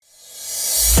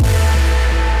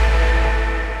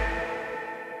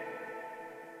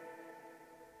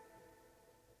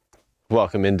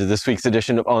Welcome into this week's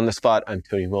edition of On the Spot. I'm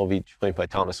Tony Mulvey, joined by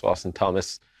Thomas Wasson.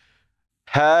 Thomas,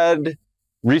 had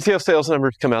retail sales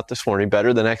numbers come out this morning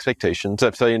better than expectations.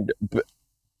 I've seen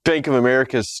Bank of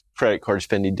America's credit card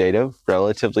spending data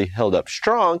relatively held up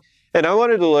strong. And I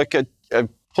wanted to look at, I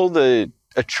pulled a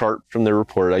chart from the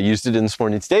report. I used it in this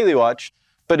morning's Daily Watch,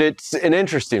 but it's an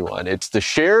interesting one. It's the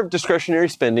share of discretionary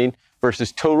spending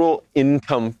versus total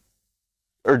income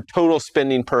or total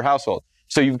spending per household.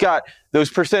 So you've got those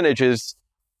percentages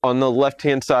on the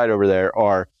left-hand side over there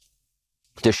are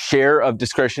the share of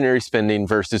discretionary spending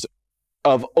versus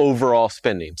of overall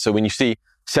spending. So when you see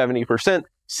 70%,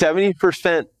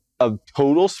 70% of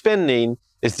total spending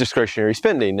is discretionary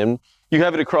spending. And you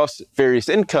have it across various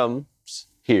incomes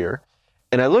here.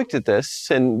 And I looked at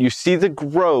this and you see the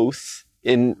growth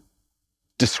in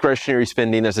discretionary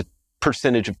spending as a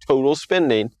percentage of total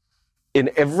spending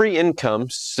in every income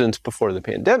since before the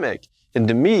pandemic. And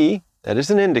to me, that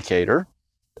is an indicator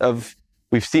of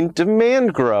we've seen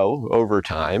demand grow over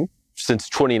time since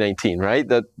 2019, right?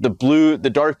 The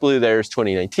dark blue there is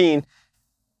 2019.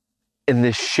 And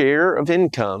the share of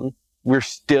income, we're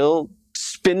still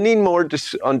spending more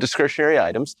on discretionary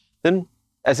items than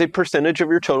as a percentage of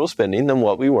your total spending than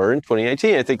what we were in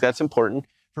 2019. I think that's important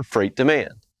for freight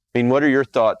demand. I mean, what are your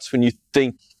thoughts when you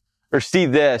think or see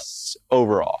this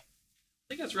overall?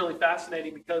 I think it's really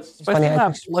fascinating because especially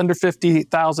under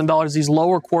 $50,000, these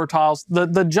lower quartiles,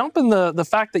 the jump in the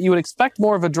fact that you would expect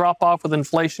more of a drop-off with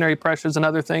inflationary pressures and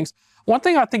other things. One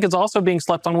thing I think is also being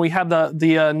slept on, we had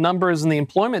the numbers and the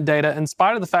employment data, in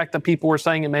spite of the fact that people were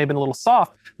saying it may have been a little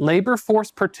soft, labor force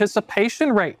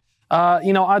participation rate.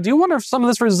 I do wonder if some of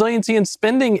this resiliency in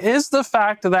spending is the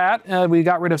fact that we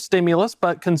got rid of stimulus,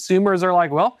 but consumers are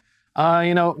like, well,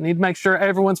 need to make sure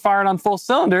everyone's firing on full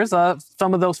cylinders.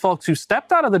 Some of those folks who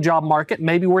stepped out of the job market,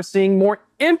 maybe we're seeing more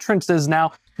entrances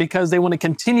now because they want to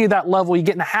continue that level. You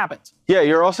get in a habit. Yeah,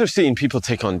 you're also seeing people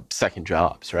take on second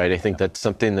jobs, right? I think that's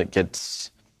something that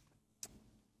gets,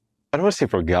 I don't want to say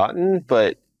forgotten,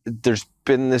 but there's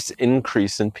been this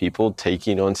increase in people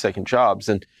taking on second jobs.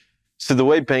 And so the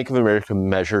way Bank of America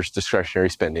measures discretionary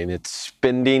spending, it's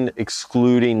spending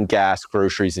excluding gas,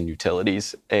 groceries, and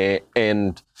utilities.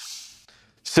 And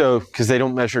so, because they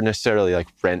don't measure necessarily like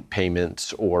rent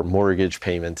payments or mortgage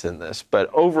payments in this. But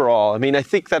overall, I mean, I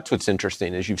think that's what's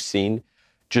interesting is you've seen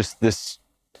just this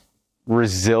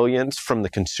resilience from the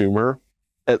consumer,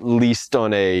 at least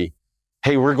on a,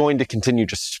 hey, we're going to continue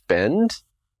to spend.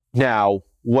 Now,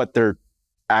 what their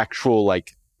actual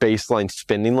like baseline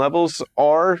spending levels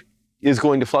are is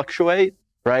going to fluctuate,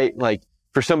 right? Like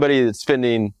for somebody that's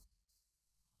spending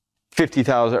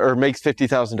 $50,000 or makes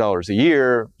 $50,000 a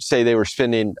year, say they were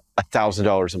spending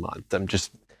 $1,000 a month. I'm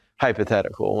just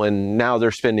hypothetical. And now they're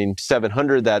spending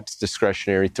 $700, that's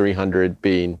discretionary, $300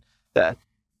 being that.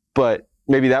 But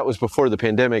maybe that was before the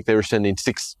pandemic, they were spending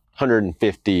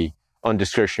 $650 on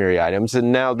discretionary items.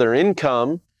 And now their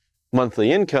income,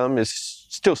 monthly income is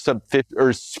still sub 50,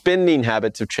 or spending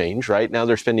habits have changed, right? Now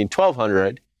they're spending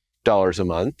 $1,200 a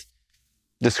month.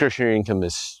 Discretionary income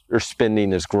or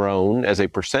spending has grown as a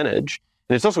percentage,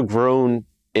 and it's also grown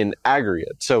in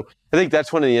aggregate. So I think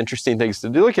that's one of the interesting things to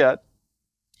look at.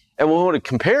 And when we want to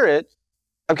compare it,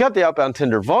 I've got the outbound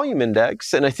tender volume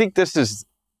index, and I think this is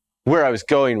where I was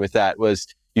going with that was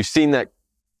you've seen that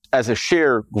as a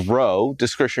share grow,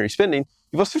 discretionary spending,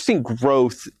 you've also seen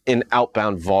growth in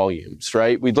outbound volumes,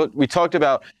 right? We talked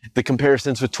about the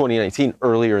comparisons with 2019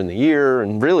 earlier in the year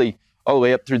and really all the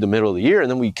way up through the middle of the year, and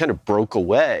then we kind of broke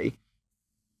away.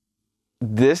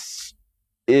 This,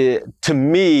 to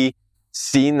me,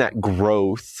 seeing that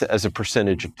growth as a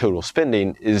percentage of total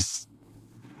spending is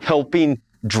helping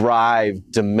drive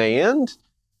demand.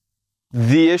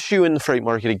 The issue in the freight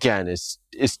market, again, is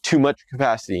too much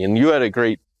capacity. And you had a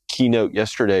great keynote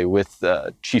yesterday with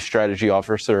the Chief Strategy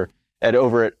Officer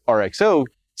over at RXO,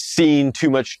 seeing too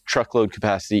much truckload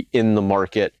capacity in the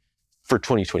market for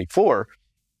 2024.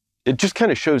 It just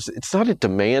kind of shows it's not a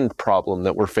demand problem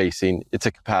that we're facing. It's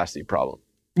a capacity problem.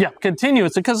 Yeah,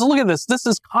 continuous. Because look at this. This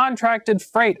is contracted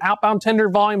freight, outbound tender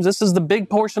volumes. This is the big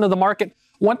portion of the market.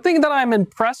 One thing that I'm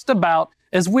impressed about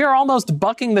is we are almost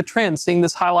bucking the trend, seeing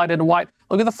this highlighted in white.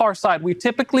 Look at the far side. We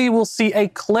typically will see a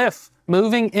cliff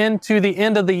moving into the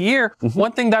end of the year. Mm-hmm.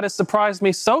 One thing that has surprised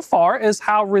me so far is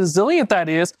how resilient that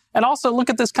is. And also look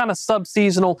at this kind of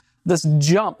sub-seasonal, this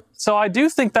jump. So I do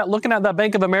think that looking at that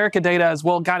Bank of America data as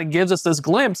well kind of gives us this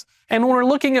glimpse. And when we're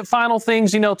looking at final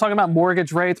things, talking about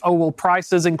mortgage rates,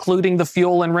 prices, including the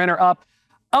fuel and rent are up.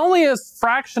 Only a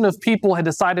fraction of people had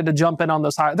decided to jump in on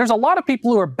those high. There's a lot of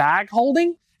people who are bag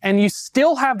holding and you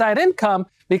still have that income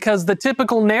because the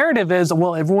typical narrative is,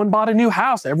 well, everyone bought a new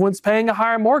house, everyone's paying a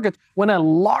higher mortgage, when a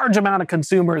large amount of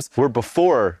consumers were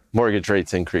before mortgage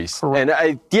rates increased. Correct.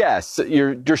 And yes,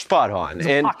 you're spot on.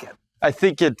 And I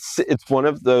think it's one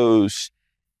of those.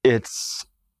 It's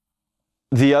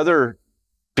the other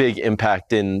big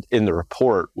impact in the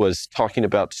report was talking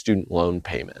about student loan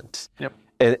payments. Yep.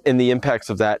 And the impacts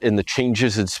of that and the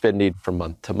changes in spending from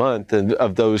month to month, and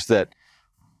of those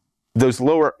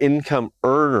lower income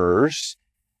earners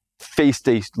faced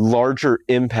a larger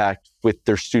impact with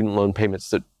their student loan payments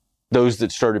that those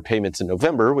that started payments in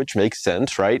November, which makes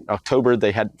sense, right? October,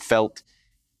 they hadn't felt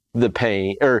the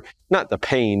pain, or not the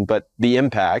pain, but the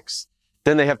impacts.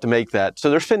 Then they have to make that.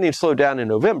 So their spending slowed down in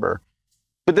November.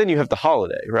 But then you have the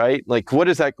holiday, right? Like, what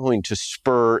is that going to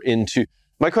spur into?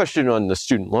 My question on the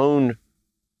student loan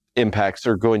impacts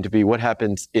are going to be what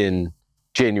happens in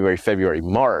January, February,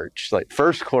 March, like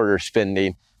first quarter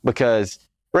spending, because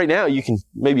right now you can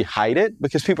maybe hide it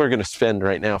because people are going to spend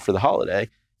right now for the holiday.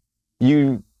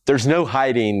 There's no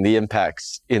hiding the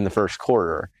impacts in the first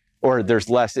quarter, or there's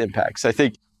less impacts. I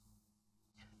think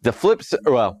the flip side,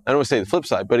 well, I don't want to say the flip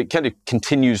side, but it kind of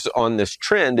continues on this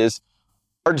trend is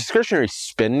our discretionary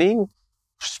spending,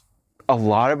 a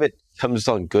lot of it comes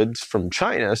on goods from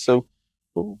China. So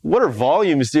what are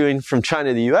volumes doing from China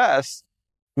to the U.S.?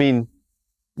 I mean,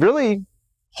 really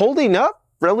holding up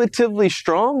relatively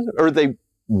strong, or they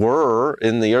were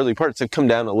in the early parts. They've come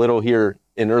down a little here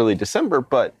in early December,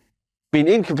 but I mean,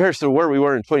 in comparison to where we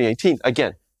were in 2018,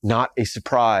 again, not a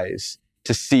surprise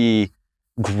to see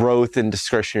growth in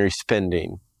discretionary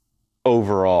spending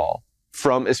overall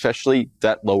from especially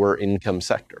that lower income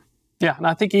sector. Yeah, and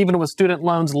I think even with student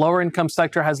loans, lower income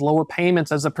sector has lower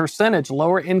payments as a percentage.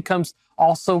 Lower incomes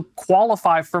also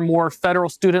qualify for more federal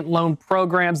student loan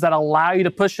programs that allow you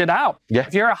to push it out. Yeah.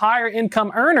 If you're a higher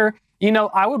income earner,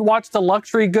 I would watch the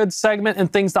luxury goods segment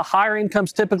and things the higher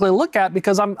incomes typically look at,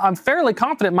 because I'm fairly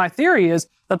confident, my theory is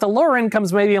that the lower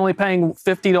incomes may be only paying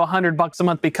 $50 to $100 a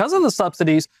month because of the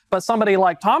subsidies, but somebody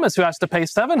like Thomas who has to pay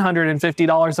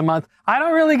 $750 a month, I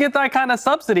don't really get that kind of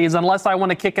subsidies unless I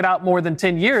want to kick it out more than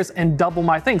 10 years and double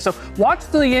my thing. So watch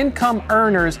the income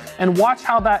earners and watch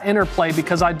how that interplay,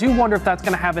 because I do wonder if that's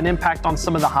going to have an impact on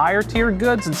some of the higher tier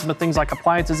goods and some of the things like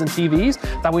appliances and TVs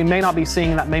that we may not be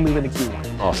seeing that may move into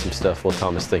Q1. Awesome stuff. Well,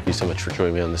 Thomas, thank you so much for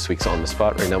joining me on this week's On the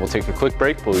Spot. Right now, we'll take a quick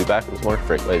break. We'll be back with more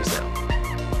FreightWaves Now.